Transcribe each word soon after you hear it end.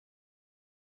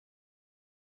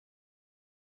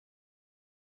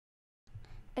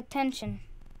Attention.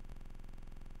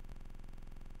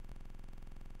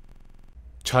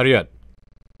 차렷.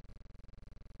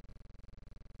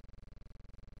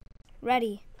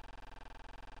 Ready.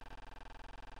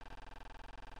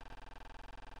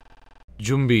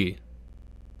 준비.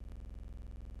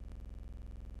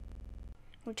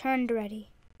 Returned ready.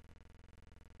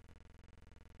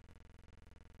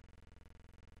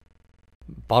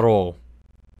 바로.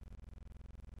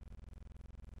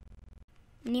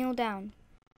 Kneel down.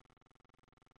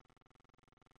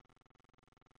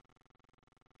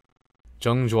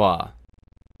 정좌.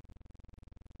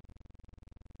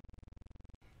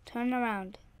 Turn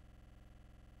around.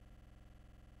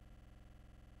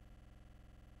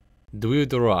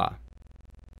 누이들아.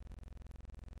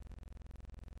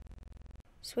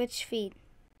 Switch feet.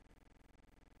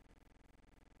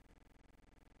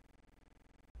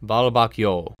 발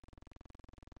바뀌어.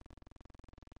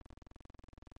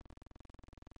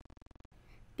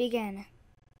 Begin.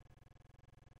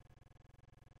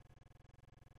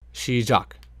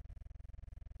 시작.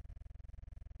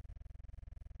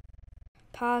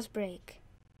 Pause break.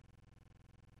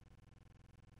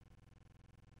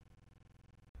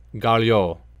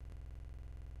 갈려.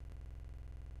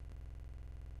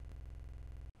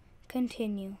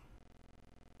 Continue.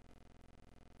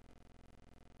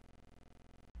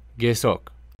 계속.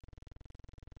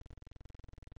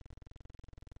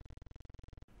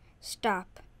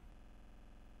 Stop.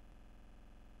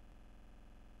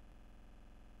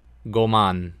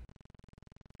 고만.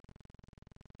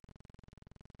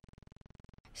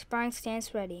 Sparring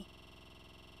stance ready.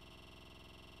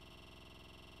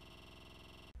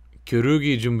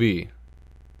 겨루기 준비.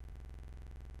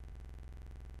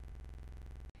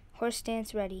 Horse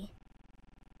stance ready.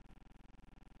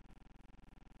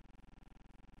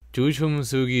 주춤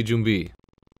서기 준비.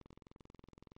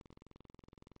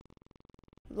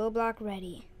 Low block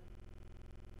ready.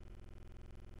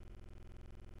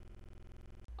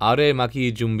 아래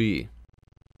막기 준비.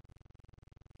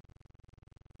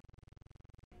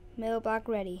 Middle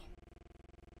block ready.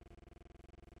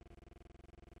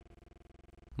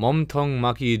 몸통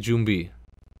막기 준비.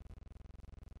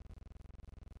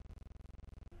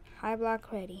 High block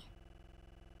ready.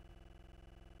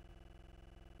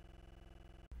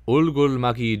 얼굴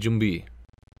막기 준비.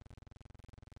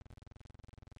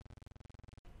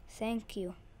 Thank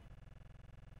you.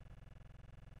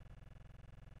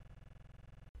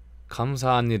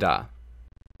 감사합니다.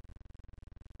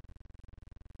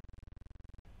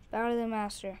 Bow to the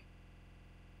master.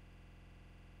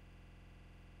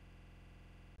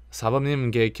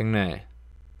 사범님께 경례.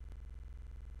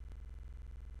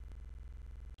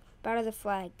 Bow to the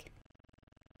flag.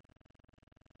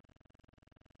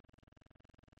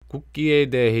 국기에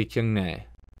대해 경례.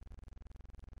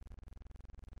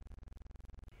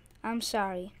 I'm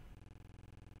sorry.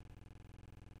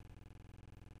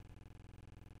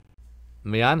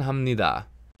 미안합니다.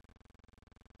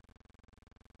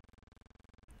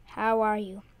 How are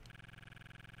you?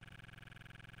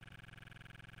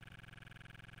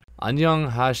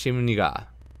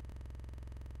 안녕하십니까?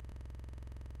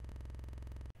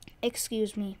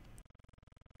 Excuse me.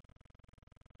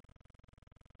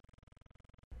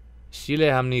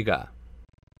 실례합니까?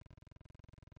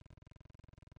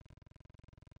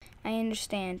 I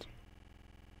understand.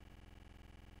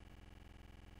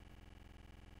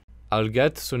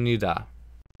 알겠습니다.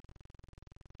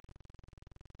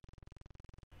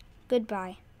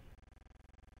 Goodbye.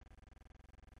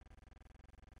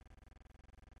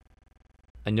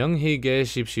 안녕히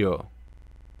계십시오.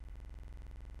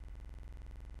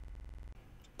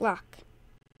 Block.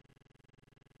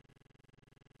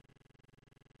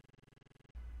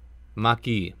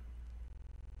 막기.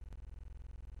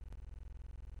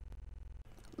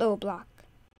 Low block.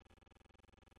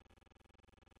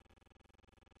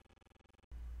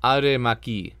 아래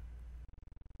막기.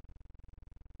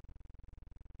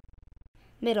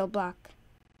 Middle block.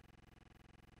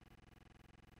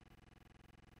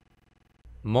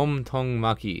 몸통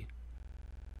막기.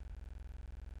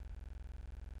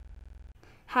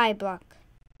 High block.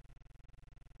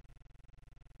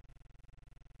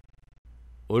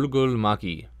 얼굴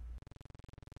막기.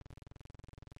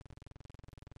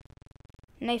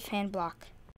 Knife hand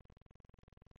block.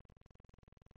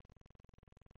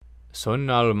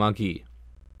 손날 막기.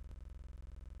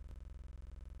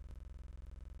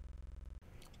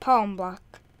 Palm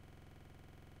block.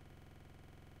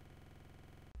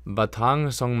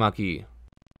 바탕성 막기.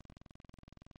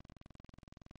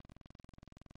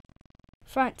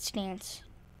 Front stance.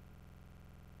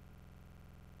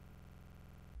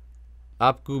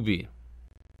 앞구비.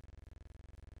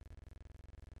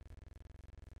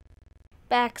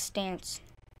 back stance,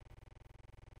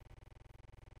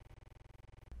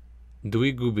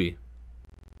 두이구비,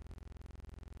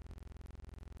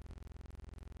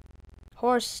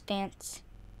 horse stance,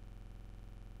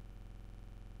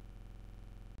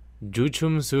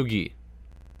 주춤수기,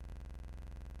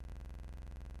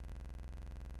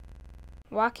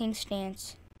 walking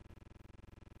stance,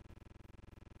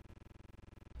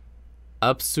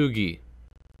 앞수기,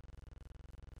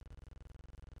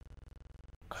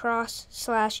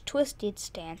 cross/twisted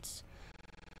stance,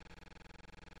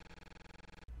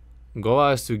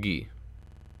 거와수기,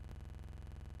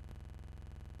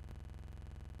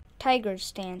 tiger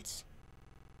stance,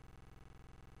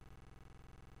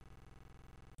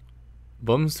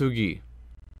 범수기,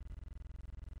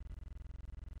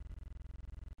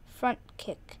 front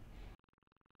kick,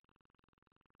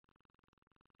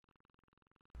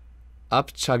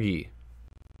 앞차기,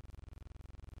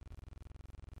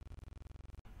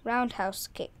 roundhouse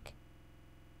kick,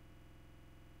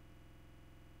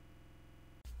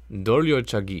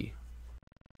 돌려차기,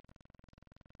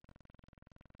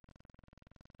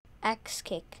 axe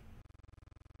kick,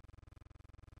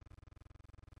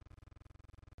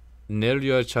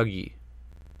 내려차기,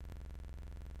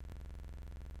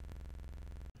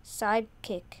 side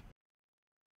kick,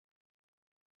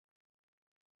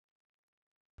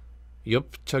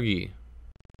 옆차기,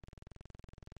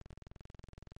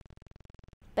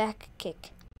 back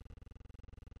kick,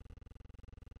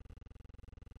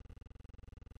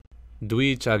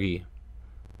 두이차기,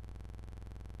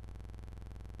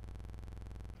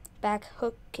 back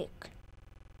hook kick,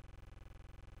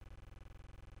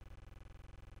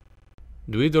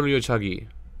 두이돌려차기,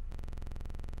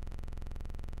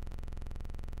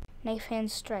 knife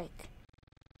hand strike,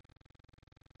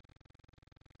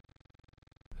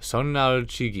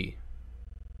 선날치기,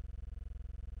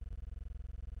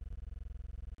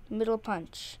 middle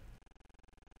punch,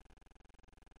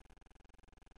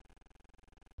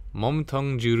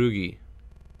 몸통 지르기,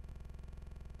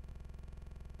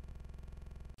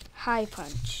 high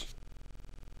punch,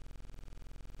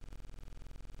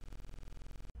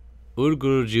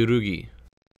 얼굴 지르기,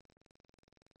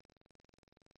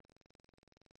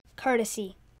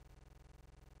 courtesy,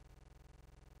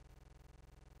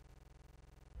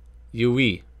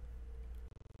 유위,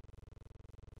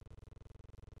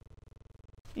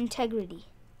 integrity,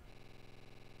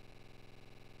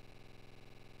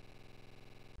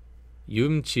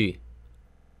 윰치,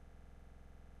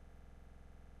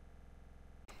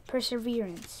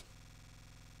 perseverance,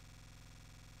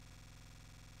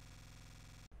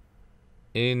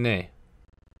 인내,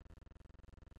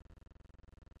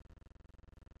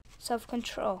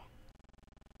 self-control,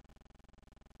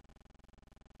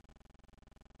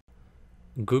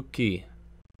 긋기,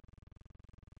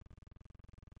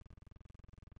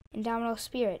 indomitable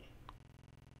spirit,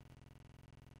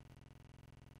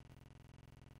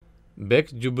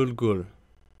 백주불굴,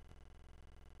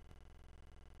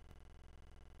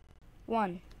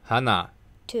 1, 하나,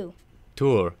 2,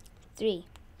 둘, 3,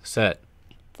 셋,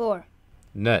 4,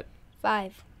 넷,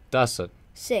 5, 다섯,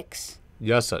 6,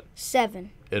 여섯,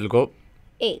 7, 일곱,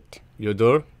 8,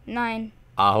 여덟, 9,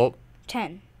 아홉,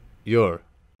 10. 열.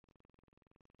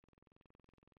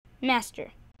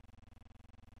 Master.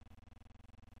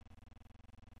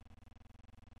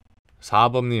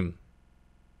 4번님,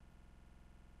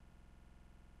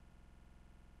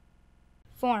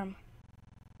 Form.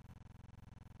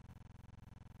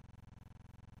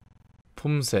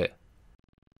 품새,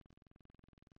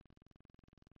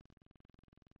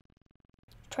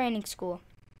 Training school.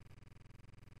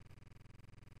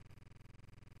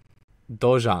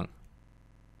 도장,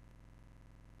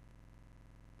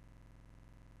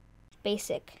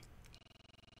 Basic.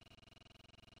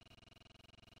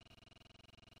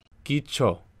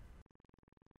 기초,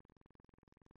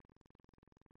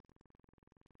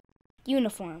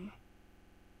 Uniform.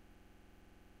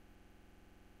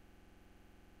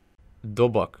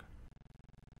 도박,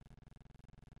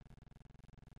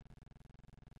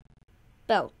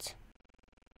 Belt.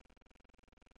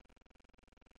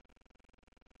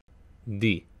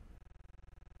 디,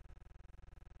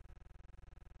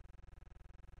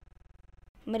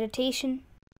 Meditation.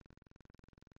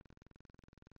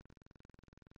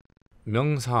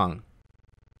 명상,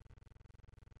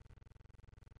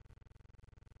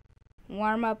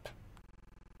 Warm up.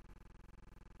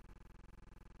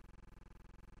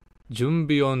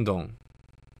 준비운동,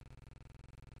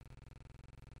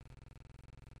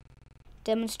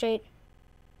 Demonstrate.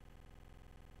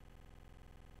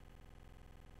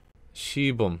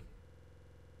 시범,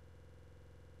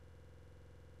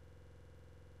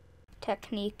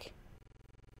 Technique.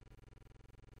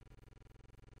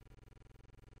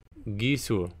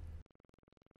 기술,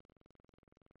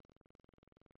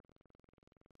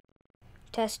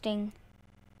 testing,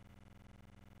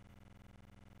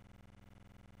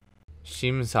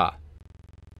 심사,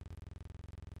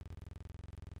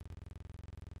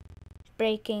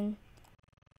 breaking,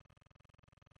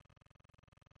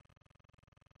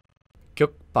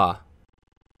 격파,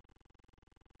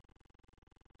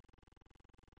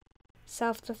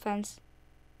 self-defense,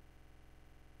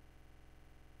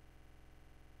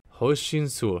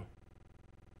 허신술,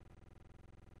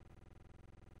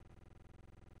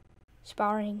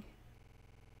 sparring,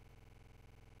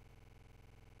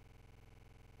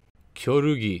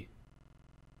 겨루기,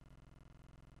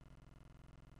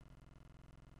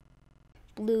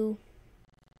 blue,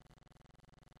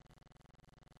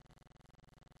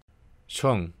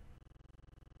 형,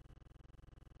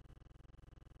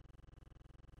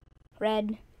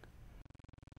 red,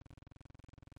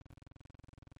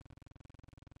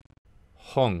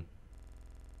 헝,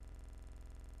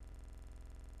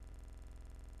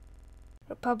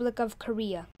 Republic of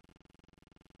Korea,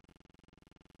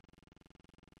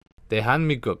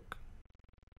 대한민국,